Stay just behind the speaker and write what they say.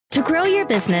To grow your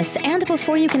business and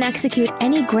before you can execute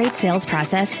any great sales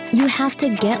process, you have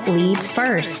to get leads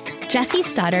first. Jesse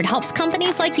Stoddard helps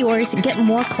companies like yours get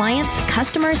more clients,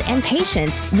 customers, and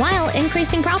patients while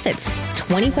increasing profits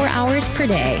 24 hours per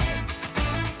day.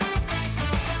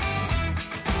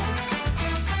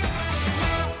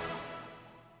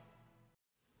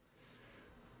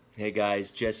 Hey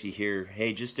guys, Jesse here.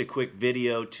 Hey, just a quick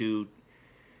video to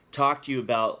talk to you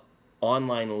about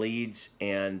online leads,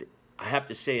 and I have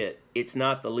to say it's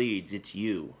not the leads, it's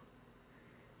you.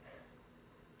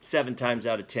 7 times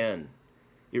out of 10.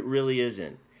 It really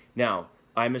isn't. Now,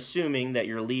 I'm assuming that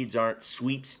your leads aren't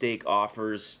sweepstake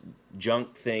offers,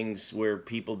 junk things where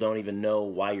people don't even know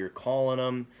why you're calling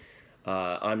them.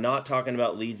 I'm not talking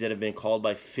about leads that have been called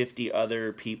by 50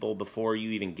 other people before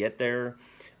you even get there.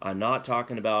 I'm not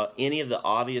talking about any of the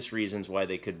obvious reasons why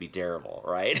they could be terrible,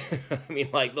 right? I mean,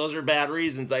 like, those are bad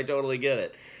reasons. I totally get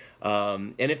it.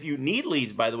 And if you need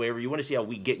leads, by the way, or you want to see how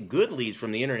we get good leads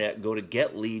from the internet, go to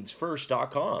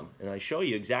getleadsfirst.com. And I show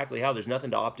you exactly how. There's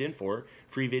nothing to opt in for.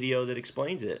 Free video that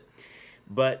explains it.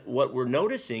 But what we're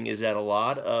noticing is that a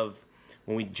lot of,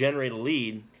 when we generate a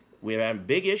lead, we have a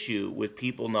big issue with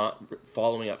people not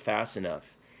following up fast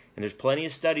enough. And there's plenty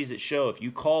of studies that show if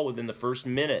you call within the first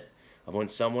minute of when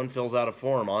someone fills out a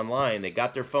form online, they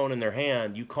got their phone in their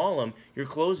hand, you call them, your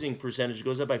closing percentage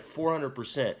goes up by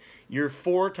 400%. You're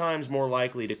 4 times more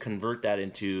likely to convert that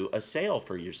into a sale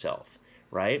for yourself,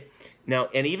 right? Now,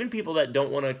 and even people that don't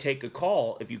want to take a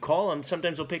call, if you call them,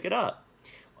 sometimes they'll pick it up.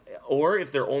 Or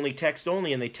if they're only text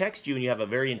only and they text you and you have a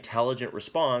very intelligent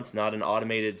response, not an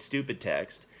automated stupid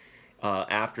text,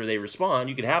 after they respond,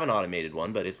 you can have an automated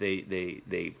one, but if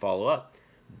they follow up,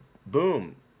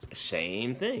 boom,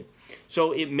 same thing.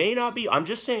 So it may not be, I'm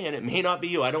just saying, it may not be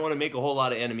you. I don't want to make a whole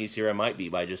lot of enemies here. I might be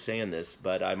by just saying this,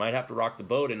 but I might have to rock the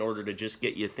boat in order to just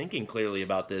get you thinking clearly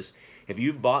about this. If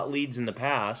you've bought leads in the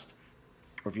past,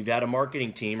 or if you've had a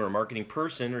marketing team or a marketing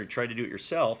person, or you tried to do it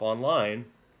yourself online,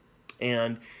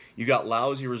 and you got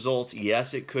lousy results,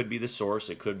 yes, it could be the source,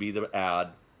 it could be the ad,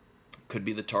 could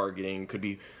be the targeting, could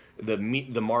be the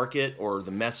market or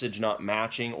the message not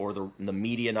matching, or the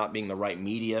media not being the right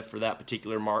media for that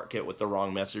particular market with the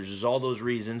wrong message. There's all those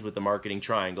reasons with the marketing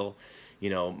triangle,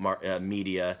 you know,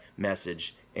 media,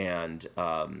 message, and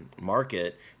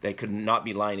market, they could not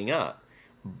be lining up.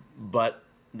 But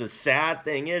the sad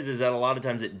thing is that a lot of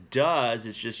times it does,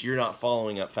 it's just you're not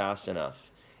following up fast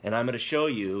enough. And I'm going to show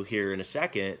you here in a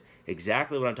second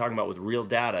exactly what I'm talking about with real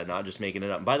data, not just making it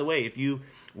up. And by the way, if you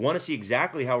want to see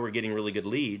exactly how we're getting really good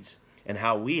leads and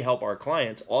how we help our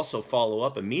clients also follow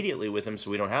up immediately with them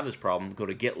so we don't have this problem, go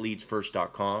to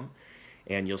getleadsfirst.com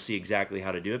and you'll see exactly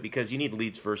how to do it, because you need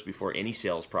leads first before any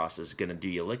sales process is going to do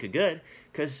you a lick of good,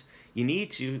 because you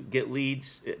need to get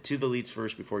leads to the leads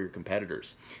first before your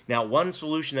competitors. Now, one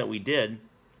solution that we did,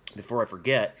 before I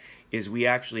forget, is we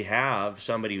actually have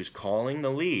somebody who's calling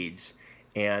the leads,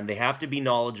 and they have to be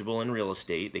knowledgeable in real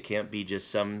estate. They can't be just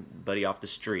somebody off the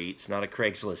street. It's not a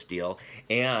Craigslist deal.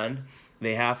 And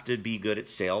they have to be good at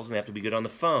sales, and they have to be good on the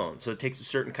phone. So it takes a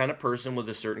certain kind of person with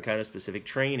a certain kind of specific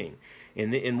training.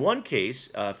 In one case,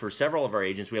 for several of our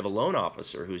agents, we have a loan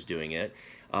officer who's doing it,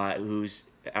 who's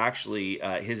actually,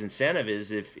 his incentive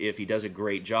is if he does a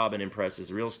great job and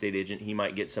impresses a real estate agent, he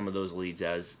might get some of those leads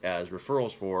as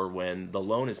referrals for when the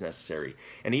loan is necessary.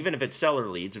 And even if it's seller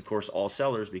leads, of course, all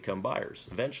sellers become buyers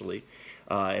eventually.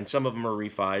 And some of them are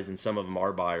refis and some of them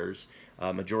are buyers,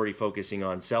 majority focusing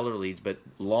on seller leads, but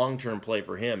long-term play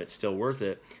for him, it's still worth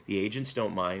it. The agents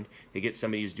don't mind. They get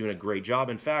somebody who's doing a great job.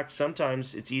 In fact,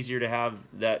 sometimes it's easier to have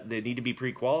that. They need to be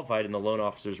pre-qualified and the loan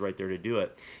officer's right there to do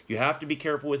it. You have to be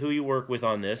careful with who you work with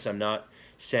on this. I'm not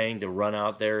saying to run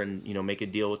out there and, you know, make a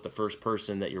deal with the first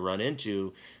person that you run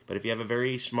into, but if you have a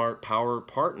very smart power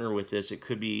partner with this, it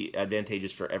could be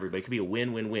advantageous for everybody. It could be a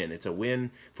win-win-win. It's a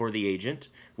win for the agent,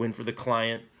 win for the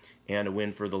client, and a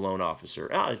win for the loan officer.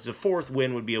 It's a fourth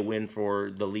win would be a win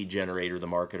for the lead generator, the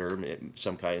marketer.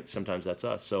 Sometimes that's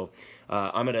us. So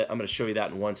I'm gonna show you that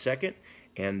in 1 second,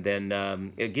 and then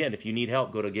again, if you need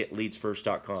help, go to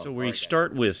getleadsfirst.com. So we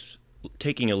start with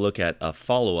taking a look at a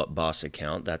follow-up boss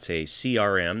account. That's a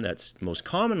CRM that's most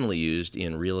commonly used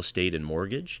in real estate and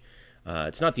mortgage.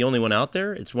 It's not the only one out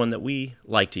there. It's one that we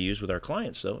like to use with our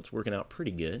clients, so it's working out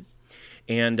pretty good.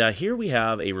 And here we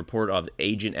have a report of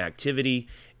agent activity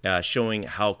showing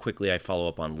how quickly I follow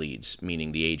up on leads,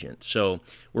 meaning the agent. So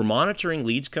we're monitoring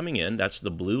leads coming in. That's the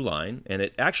blue line, and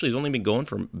it actually has only been going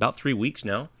for about 3 weeks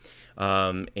now.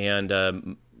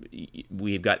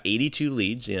 We've got 82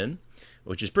 leads in,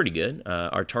 which is pretty good.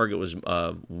 Our target was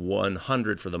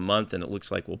 100 for the month, and it looks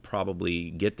like we'll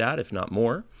probably get that, if not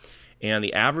more. And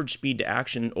the average speed to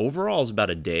action overall is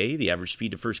about a day. The average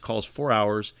speed to first call is 4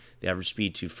 hours. The average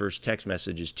speed to first text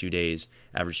message is 2 days.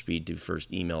 Average speed to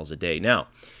first email is a day. Now,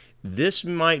 this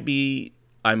might be,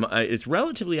 it's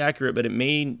relatively accurate, but it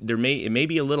may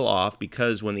be a little off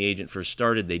because when the agent first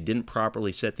started, they didn't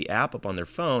properly set the app up on their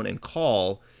phone and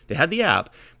call. They had the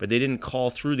app, but they didn't call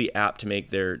through the app to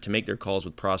make their calls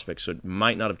with prospects. So it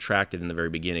might not have tracked it in the very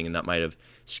beginning, and that might have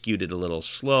skewed it a little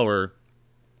slower.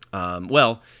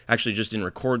 Actually just didn't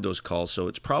record those calls, so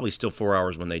it's probably still 4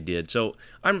 hours when they did. So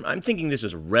I'm thinking this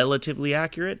is relatively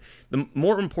accurate.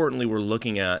 More importantly, we're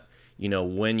looking at,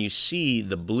 when you see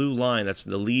the blue line, that's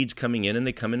the leads coming in, and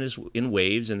they come in in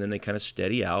waves, and then they kind of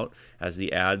steady out as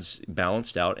the ads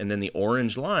balanced out. And then the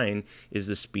orange line is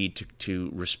the speed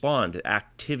to respond to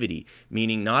activity,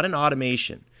 meaning not an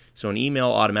automation. So an email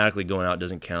automatically going out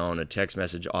doesn't count, a text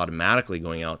message automatically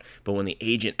going out. But when the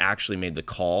agent actually made the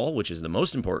call, which is the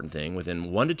most important thing,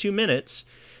 within 1 to 2 minutes,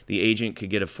 the agent could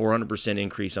get a 400%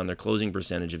 increase on their closing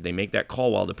percentage if they make that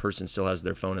call while the person still has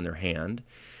their phone in their hand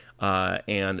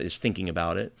and is thinking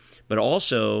about it. But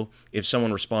also, if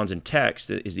someone responds in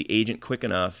text, is the agent quick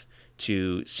enough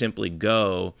to simply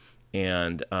go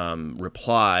and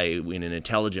reply in an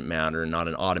intelligent manner, not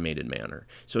an automated manner.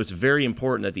 So it's very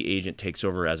important that the agent takes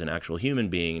over as an actual human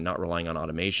being, not relying on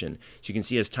automation. So you can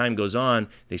see as time goes on,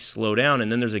 they slow down, and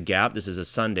then there's a gap. This is a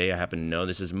Sunday, I happen to know.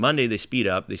 This is Monday, they speed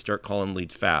up, they start calling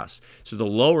leads fast. So the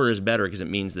lower is better because it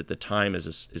means that the time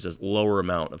is a lower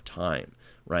amount of time,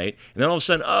 right? And then all of a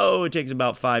sudden, it takes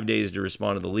about 5 days to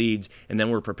respond to the leads, and then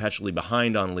we're perpetually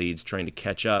behind on leads trying to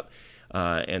catch up.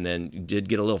 And then did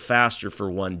get a little faster for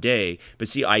 1 day. But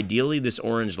see, ideally, this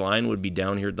orange line would be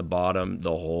down here at the bottom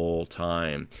the whole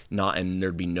time, and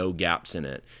there'd be no gaps in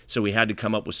it. So we had to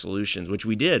come up with solutions, which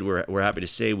we did. We're happy to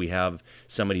say we have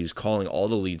somebody who's calling all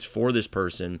the leads for this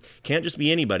person. Can't just be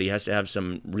anybody, has to have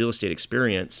some real estate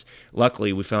experience.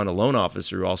 Luckily, we found a loan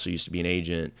officer who also used to be an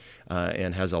agent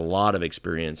and has a lot of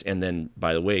experience. And then,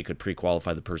 by the way, could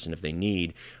pre-qualify the person if they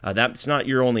need. That's not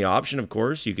your only option, of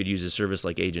course. You could use a service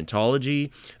like Agentology,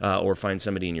 or find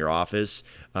somebody in your office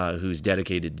who's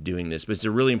dedicated to doing this. But it's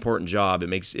a really important job. It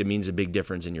means a big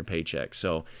difference in your paycheck.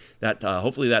 So that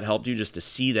hopefully that helped you just to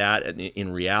see that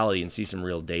in reality and see some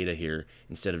real data here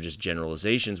instead of just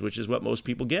generalizations, which is what most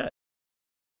people get.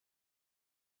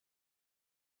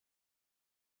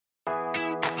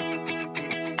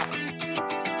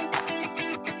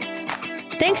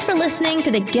 Thanks for listening to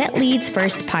the Get Leads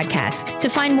First podcast. To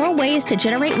find more ways to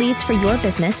generate leads for your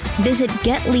business, visit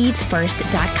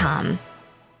getleadsfirst.com.